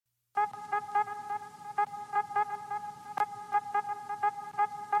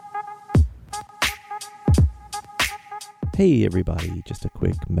Hey everybody, just a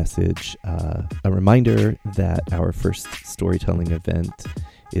quick message, a reminder that our first storytelling event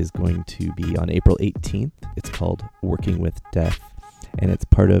is going to be on April 18th. It's called Working with Deaf, and it's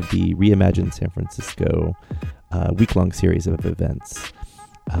part of the Reimagine San Francisco week-long series of events.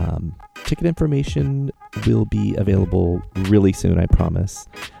 Ticket information will be available really soon, I promise.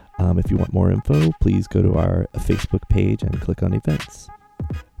 If you want more info, please go to our Facebook page and click on events.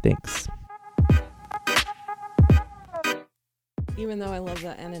 Thanks. Even though I love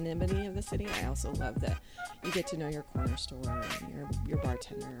the anonymity of the city, I also love that you get to know your corner store and your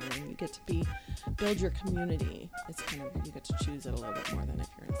bartender, and you get to build your community. It's kind of, you get to choose it a little bit more than if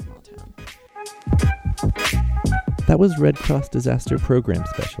you're in a small town. That was Red Cross Disaster Program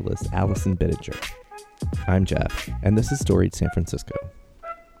Specialist Allison Bittinger. I'm Jeff, and this is Storied San Francisco.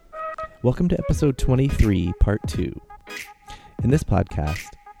 Welcome to episode 23, part 2. In this podcast,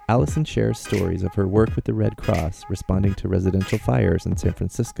 Allison shares stories of her work with the Red Cross responding to residential fires in San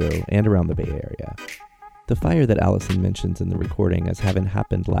Francisco and around the Bay Area. The fire that Allison mentions in the recording as having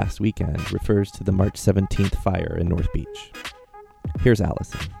happened last weekend refers to the March 17th fire in North Beach. Here's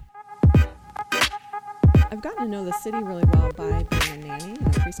Allison. I've gotten to know the city really well by being a nanny and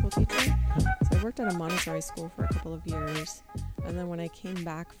a preschool teacher. So I worked at a Montessori school for a couple of years. And then when I came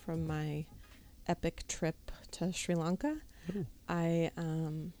back from my epic trip to Sri Lanka,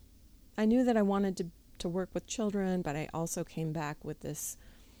 I knew that I wanted to work with children, but I also came back with this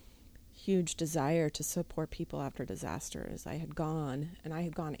huge desire to support people after disasters. I had gone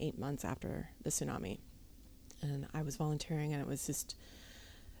 8 months after the tsunami, and I was volunteering, and it was just,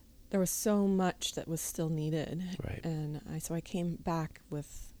 there was so much that was still needed. Right. And so I came back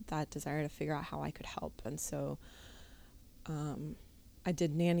with that desire to figure out how I could help. And so I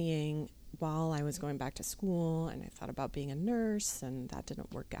did nannying while I was going back to school, and I thought about being a nurse, and that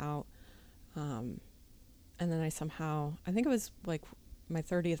didn't work out. And then I think it was like my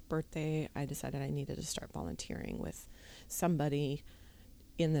 30th birthday, I decided I needed to start volunteering with somebody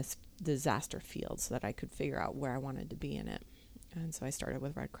in this disaster field so that I could figure out where I wanted to be in it. And so I started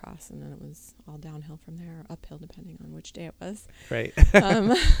with Red Cross, and then it was all downhill from there, or uphill depending on which day it was. Right.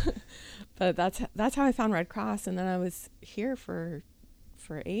 But that's how I found Red Cross, and then I was here for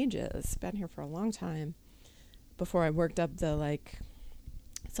ages, been here for a long time before I worked up the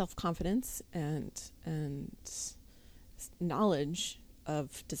self-confidence and knowledge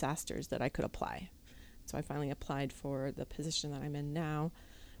of disasters that I could apply. So I finally applied for the position that I'm in now,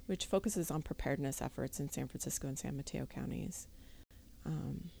 which focuses on preparedness efforts in San Francisco and San Mateo counties.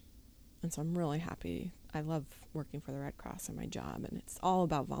 And so I'm really happy. I love working for the Red Cross in my job, and it's all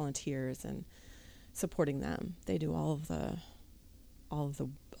about volunteers and supporting them. They do a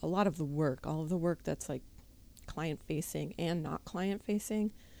lot of the work that's like client facing and not client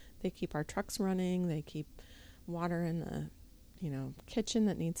facing. They keep our trucks running. They keep water in the, kitchen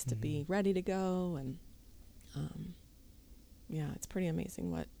that needs to be ready to go. And, it's pretty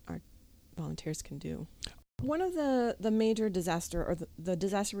amazing what our volunteers can do. One of the major disaster, or the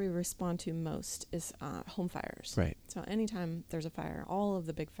disaster we respond to most, is home fires. Right. So anytime there's a fire, all of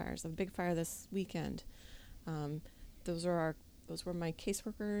the big fires, the big fire this weekend, those were my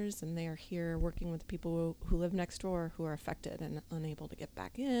caseworkers, and they are here working with people who live next door who are affected and unable to get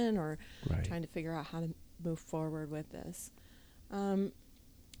back in, or trying to figure out how to move forward with this.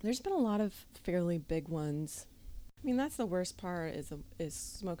 There's been a lot of fairly big ones. I mean, that's the worst part is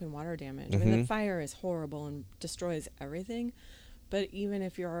smoke and water damage. Mm-hmm. I mean, the fire is horrible and destroys everything, but even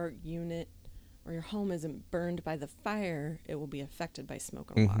if your unit or your home isn't burned by the fire, it will be affected by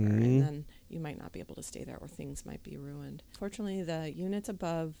smoke and water, and then you might not be able to stay there, or things might be ruined. Fortunately, the units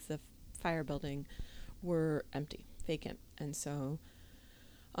above the fire building were empty, vacant, and so,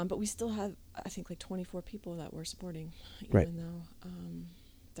 but we still have, I think, 24 people that we're supporting, even though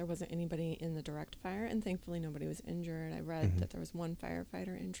there wasn't anybody in the direct fire, and thankfully nobody was injured. I read that there was one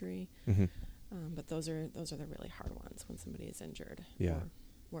firefighter injury, but those are the really hard ones, when somebody is injured or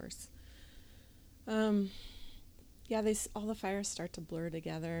worse. All the fires start to blur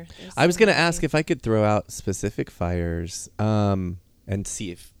together. I was going to ask if I could throw out specific fires and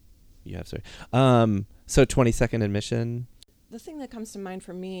see if you have, so 22nd and Mission. The thing that comes to mind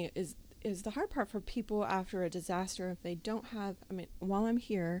for me is the hard part for people after a disaster. If they don't have, while I'm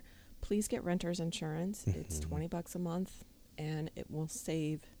here, please get renter's insurance. It's $20 a month, and it will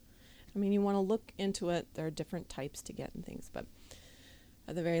save. You want to look into it. There are different types to get and things, but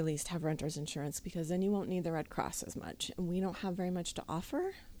at the very least, have renter's insurance, because then you won't need the Red Cross as much. And we don't have very much to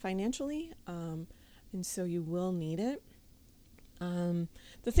offer financially, and so you will need it.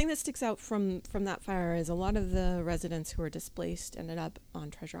 The thing that sticks out from that fire is a lot of the residents who were displaced ended up on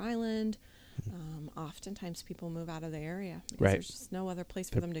Treasure Island Oftentimes people move out of the area because Right. there's just no other place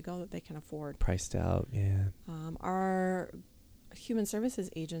for them to go that they can afford. Priced out. Yeah. Our Human Services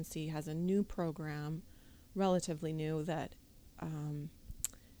Agency has a new program, relatively new, that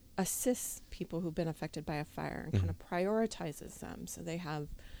assists people who've been affected by a fire and kind of prioritizes them. So they have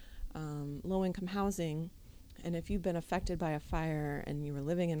low-income housing, and if you've been affected by a fire and you were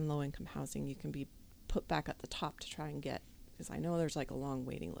living in low-income housing, you can be put back at the top to try and get, because I know there's like a long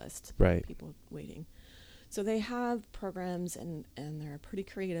waiting list. Right. People waiting. So they have programs, and they're pretty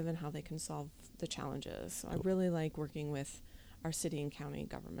creative in how they can solve the challenges. So I really like working with our city and county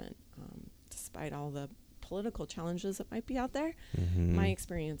government, despite all the political challenges that might be out there. My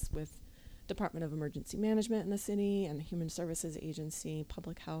experience with Department of Emergency Management in the city and the Human Services Agency,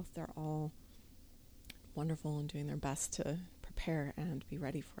 Public Health, they're all wonderful and doing their best to prepare and be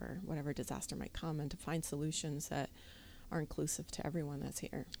ready for whatever disaster might come, and to find solutions that are inclusive to everyone that's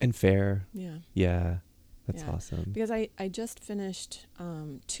here. And fair. Yeah. Yeah. That's Yeah. awesome. Because I just finished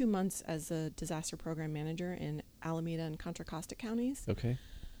 2 months as a disaster program manager in Alameda and Contra Costa counties, Okay.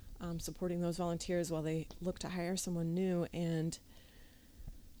 supporting those volunteers while they look to hire someone new. And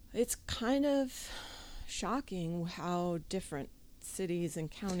it's kind of shocking how different cities and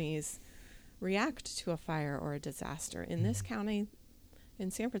counties react to a fire or a disaster. In this county, in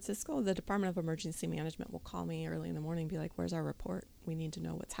San Francisco, the Department of Emergency Management will call me early in the morning and be like, "Where's our report? We need to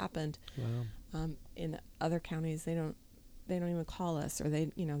know what's happened." Wow. In other counties, they don't even call us, or they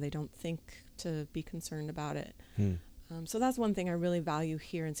don't think to be concerned about it. So that's one thing I really value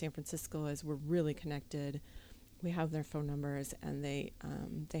here in San Francisco, is we're really connected. We have their phone numbers, and they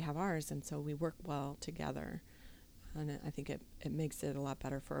have ours, and so we work well together. And I think it makes it a lot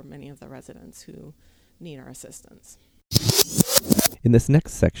better for many of the residents who need our assistance. In this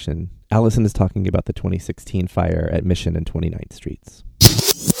next section, Allison is talking about the 2016 fire at Mission and 29th Streets.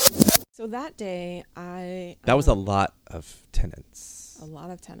 So that day, That was a lot of tenants. A lot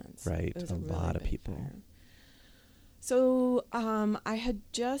of tenants. Right, It was a really lot of big people. fire. So I had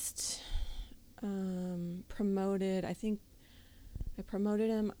just promoted, I think I promoted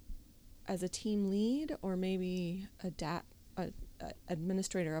him as a team lead, or maybe a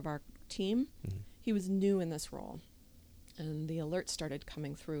administrator of our team. He was new in this role, and the alerts started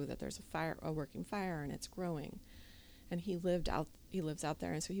coming through that there's a working fire, and it's growing. And he lives out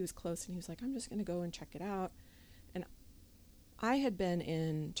there, and so he was close, and he was like, "I'm just going to go and check it out." And I had been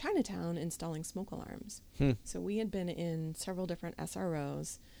in Chinatown installing smoke alarms. So we had been in several different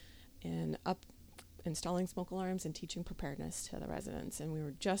SROs and installing smoke alarms and teaching preparedness to the residents. And we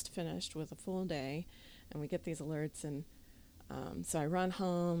were just finished with a full day, and we get these alerts. And so I run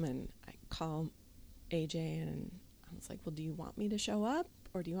home and I call AJ, and I was like, "Well, do you want me to show up,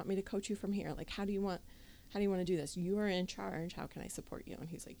 or do you want me to coach you from here? Like, how do you want to do this? You are in charge. How can I support you?" And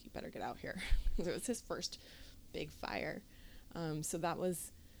he's like, "You better get out here." So it was his first big fire. So that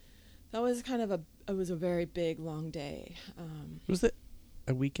was kind of it was a very big, long day. Was it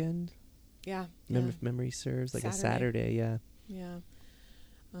a weekend? Yeah. If memory serves, like Saturday. a Saturday, yeah. Yeah.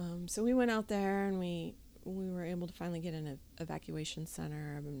 So we went out there, and we were able to finally get an evacuation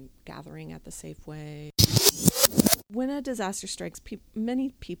center and gathering at the Safeway. When a disaster strikes,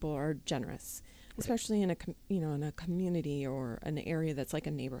 many people are generous, especially in a community or an area that's like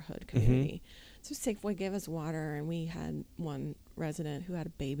a neighborhood community. So Safeway gave us water, and we had one resident who had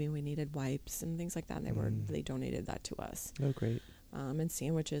a baby. We needed wipes and things like that, and they donated that to us. Oh, great. And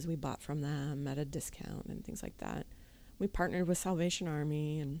sandwiches we bought from them at a discount and things like that. We partnered with Salvation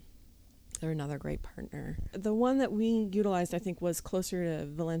Army, and they're another great partner. The one that we utilized, I think, was closer to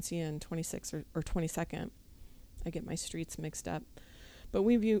Valencia and 26th or 22nd. I get my streets mixed up. But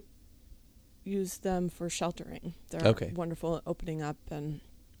we've used them for sheltering. They're wonderful at opening up and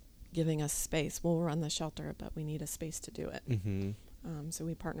giving us space. We'll run the shelter, but we need a space to do it. So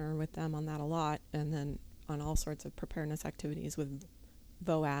we partner with them on that a lot, and then on all sorts of preparedness activities with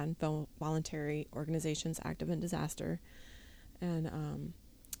VOAD, Voluntary Organizations Active in Disaster. And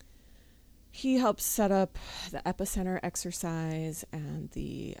he helps set up the epicenter exercise and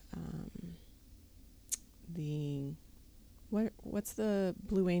what's the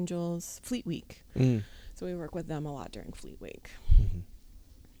Blue Angels Fleet Week. So we work with them a lot during Fleet Week.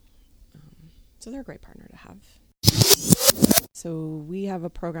 So they're a great partner to have. So we have a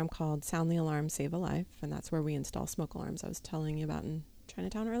program called Sound the Alarm, Save a Life, and that's where we install smoke alarms I was telling you about in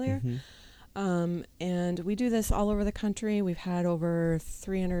Chinatown earlier. And we do this all over the country. We've had over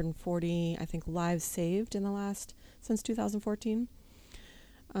 340, I think, lives saved since 2014.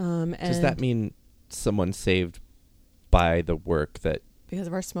 Does that mean someone saved by the work that because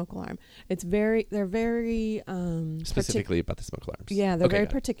of our smoke alarm. They're very Specifically about the smoke alarms. Yeah, they're Okay, very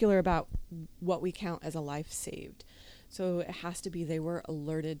got it. particular about what we count as a life saved. So it has to be they were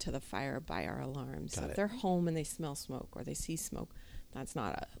alerted to the fire by our alarms. So Got if it. they're home and they smell smoke or they see smoke, that's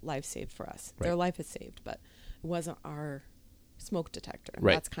not a life saved for us. Right. Their life is saved, but it wasn't our smoke detector. And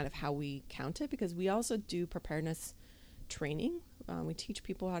Right. that's kind of how we count it, because we also do preparedness training. We teach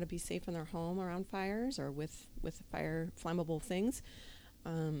people how to be safe in their home around fires or with fire flammable things.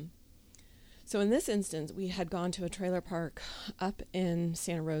 So in this instance, we had gone to a trailer park up in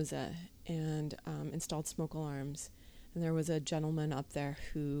Santa Rosa and installed smoke alarms. And there was a gentleman up there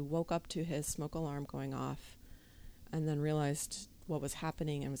who woke up to his smoke alarm going off and then realized what was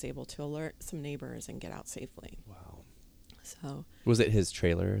happening and was able to alert some neighbors and get out safely. Wow. So Was it his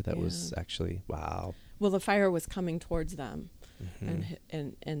trailer that Yeah. was actually, wow. well, the fire was coming towards them, Mhm.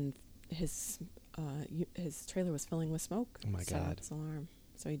 and his trailer was filling with smoke. Oh my set off God. his alarm.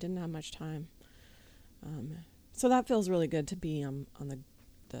 So he didn't have much time. So that feels really good to be on the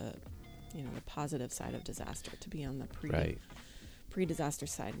the positive side of disaster, to be on the Right. pre-disaster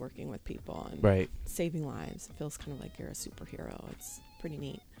side, working with people and Right. saving lives. It feels kind of like you're a superhero. It's pretty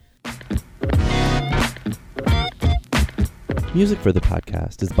neat. Music for the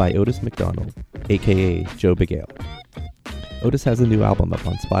podcast is by Otis McDonald, aka Joe Big Ale. Otis has a new album up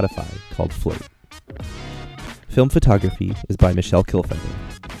on Spotify called Float. Film photography is by Michelle Kilfender.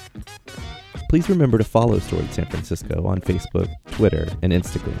 Please remember to follow Storied San Francisco on Facebook, Twitter, and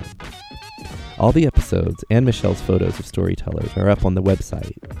Instagram. All the episodes and Michelle's photos of storytellers are up on the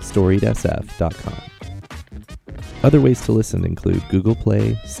website, storiedsf.com. Other ways to listen include Google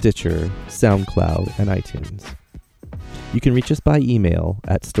Play, Stitcher, SoundCloud, and iTunes. You can reach us by email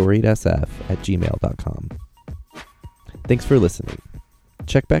at storiedsf@gmail.com. Thanks for listening.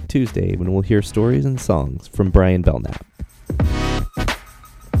 Check back Tuesday when we'll hear stories and songs from Brian Belknap.